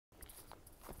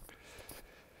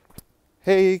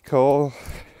Hey Cole,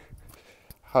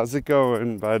 how's it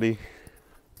going, buddy?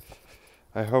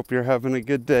 I hope you're having a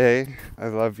good day. I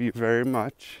love you very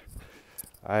much.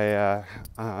 I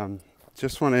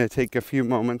just wanted to take a few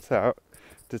moments out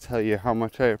to tell you how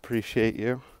much I appreciate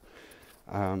you.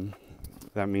 Um,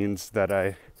 that means that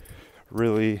I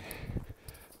really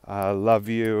love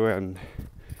you and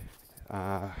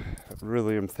uh,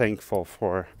 really am thankful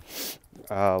for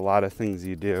a lot of things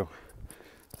you do.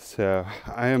 So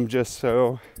I am just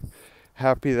so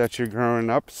happy that you're growing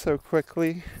up so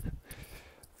quickly,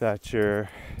 that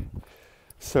you're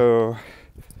so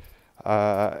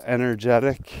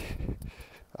energetic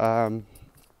um,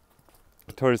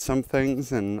 towards some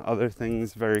things and other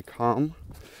things very calm.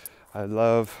 I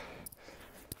love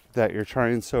that you're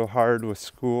trying so hard with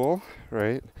school,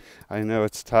 right? I know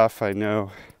it's tough. I know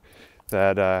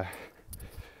that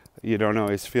you don't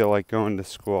always feel like going to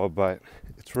school, but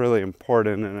it's really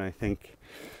important, and I think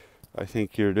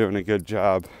you're doing a good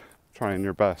job trying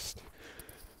your best.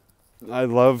 I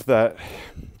love that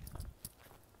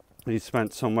you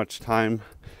spent so much time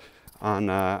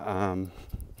on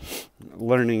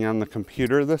learning on the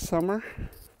computer this summer.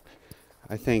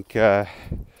 I think it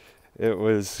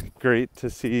was great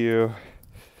to see you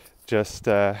just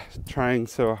trying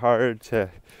so hard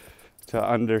to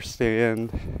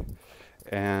understand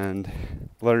and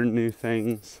learn new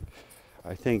things.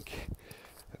 I think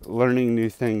learning new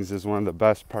things is one of the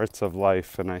best parts of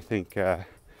life, and I think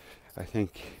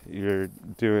you're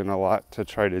doing a lot to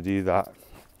try to do that.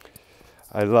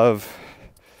 I love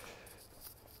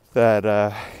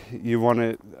that you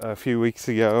wanted a few weeks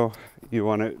ago, you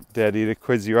wanted Daddy to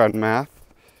quiz you on math,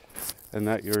 and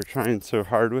that you were trying so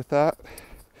hard with that.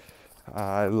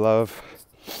 I love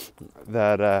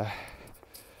that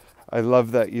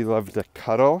you love to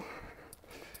cuddle,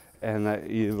 and that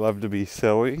you love to be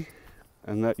silly,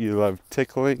 and that you love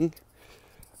tickling.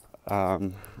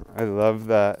 I love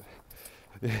that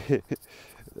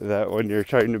that when you're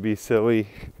trying to be silly,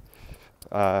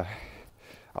 all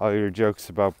your jokes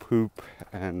about poop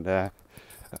and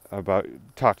about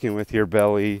talking with your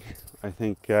belly, I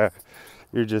think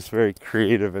you're just very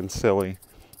creative and silly,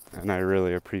 and I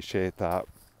really appreciate that.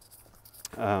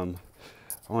 I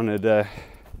wanted to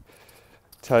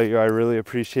tell you I really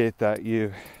appreciate that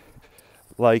you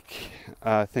like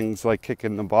things like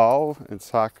kicking the ball and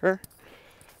soccer,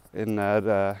 and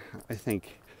that I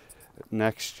think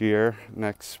next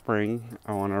spring,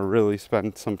 I want to really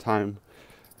spend some time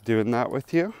doing that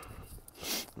with you.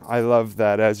 I love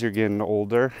that as you're getting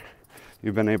older,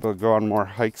 you've been able to go on more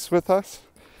hikes with us.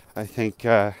 I think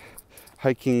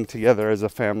hiking together as a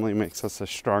family makes us a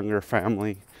stronger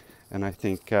family, and I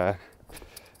think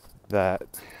that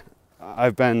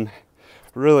I've been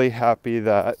really happy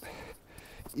that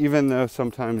even though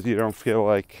sometimes you don't feel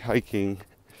like hiking,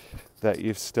 that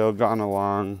you've still gone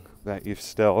along, that you've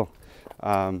still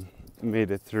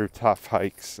made it through tough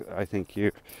hikes. I think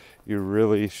you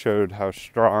really showed how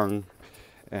strong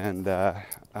and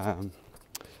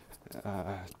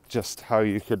just how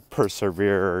you could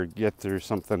persevere or get through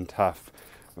something tough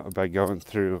by going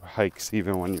through hikes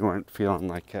even when you weren't feeling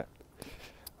like it.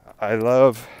 I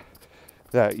love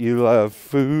that you love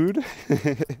food.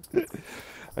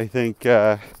 I think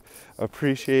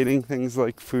appreciating things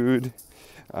like food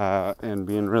and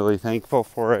being really thankful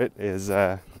for it is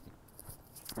a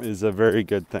very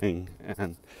good thing.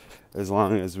 And as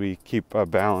long as we keep a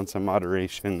balance and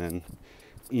moderation and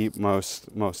eat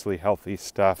mostly healthy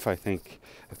stuff, I think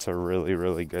it's a really,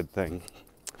 really good thing.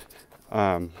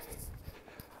 I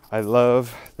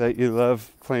love that you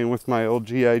love playing with my old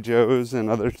G.I. Joes and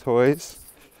other toys.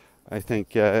 I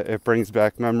think it brings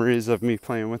back memories of me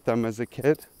playing with them as a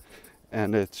kid,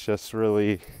 and it's just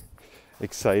really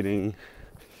exciting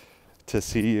to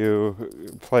see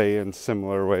you play in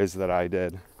similar ways that I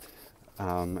did,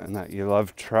 and that you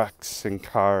love trucks and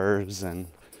cars, and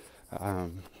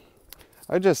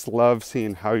I just love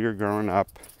seeing how you're growing up,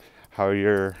 how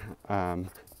you're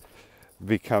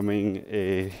becoming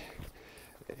a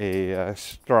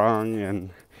strong and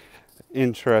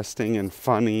interesting and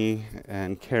funny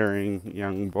and caring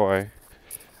young boy.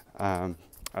 I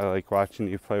like watching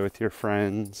you play with your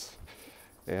friends,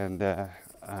 and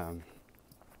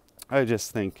I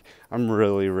just think I'm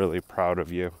really, really proud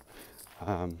of you.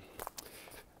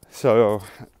 So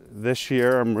this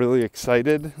year I'm really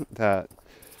excited that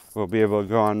we'll be able to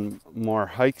go on more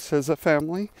hikes as a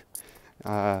family.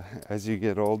 As you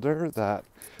get older, that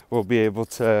we'll be able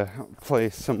to play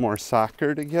some more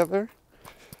soccer together.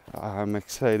 I'm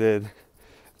excited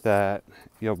that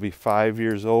you'll be 5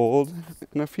 years old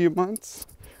in a few months,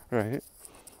 right?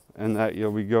 And that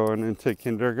you'll be going into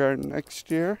kindergarten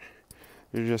next year.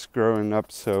 You're just growing up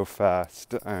so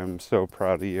fast. I'm so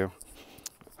proud of you.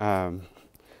 I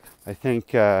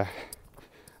think I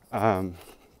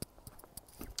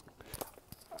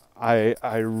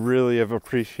really have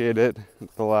appreciated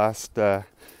the last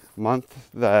month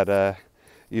that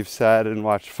you've sat and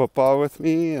watched football with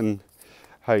me, and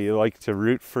how you like to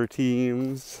root for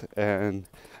teams, and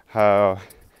how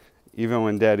even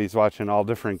when Daddy's watching all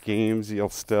different games, you'll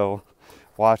still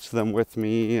watch them with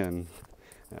me and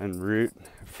root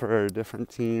for different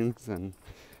teams and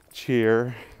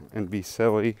cheer and be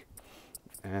silly,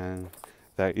 and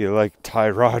that you like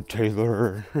Tyrod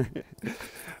Taylor.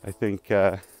 I think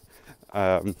I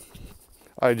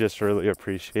just really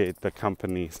appreciate the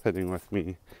company sitting with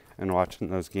me and watching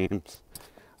those games.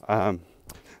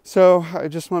 So I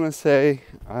just want to say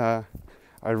I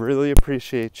really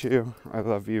appreciate you. I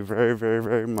love you very, very,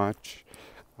 very much.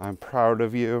 I'm proud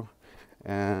of you,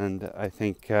 and I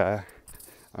think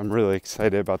I'm really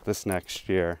excited about this next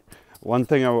year. Last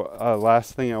thing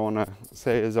I want to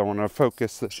say is I want to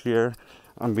focus this year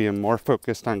on being more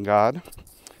focused on God.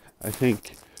 I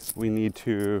think we need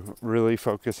to really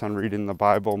focus on reading the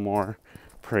Bible more,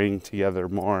 praying together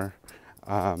more,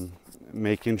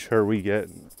 making sure we get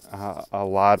a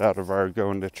lot out of our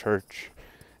going to church,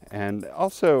 and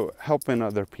also helping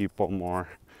other people more.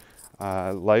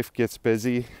 Life gets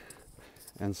busy,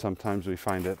 and sometimes we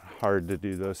find it hard to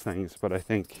do those things, but I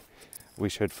think we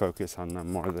should focus on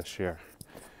them more this year.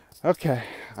 Okay,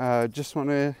 just want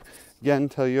to again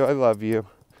tell you I love you.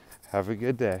 Have a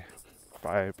good day.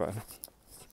 Bye, bud.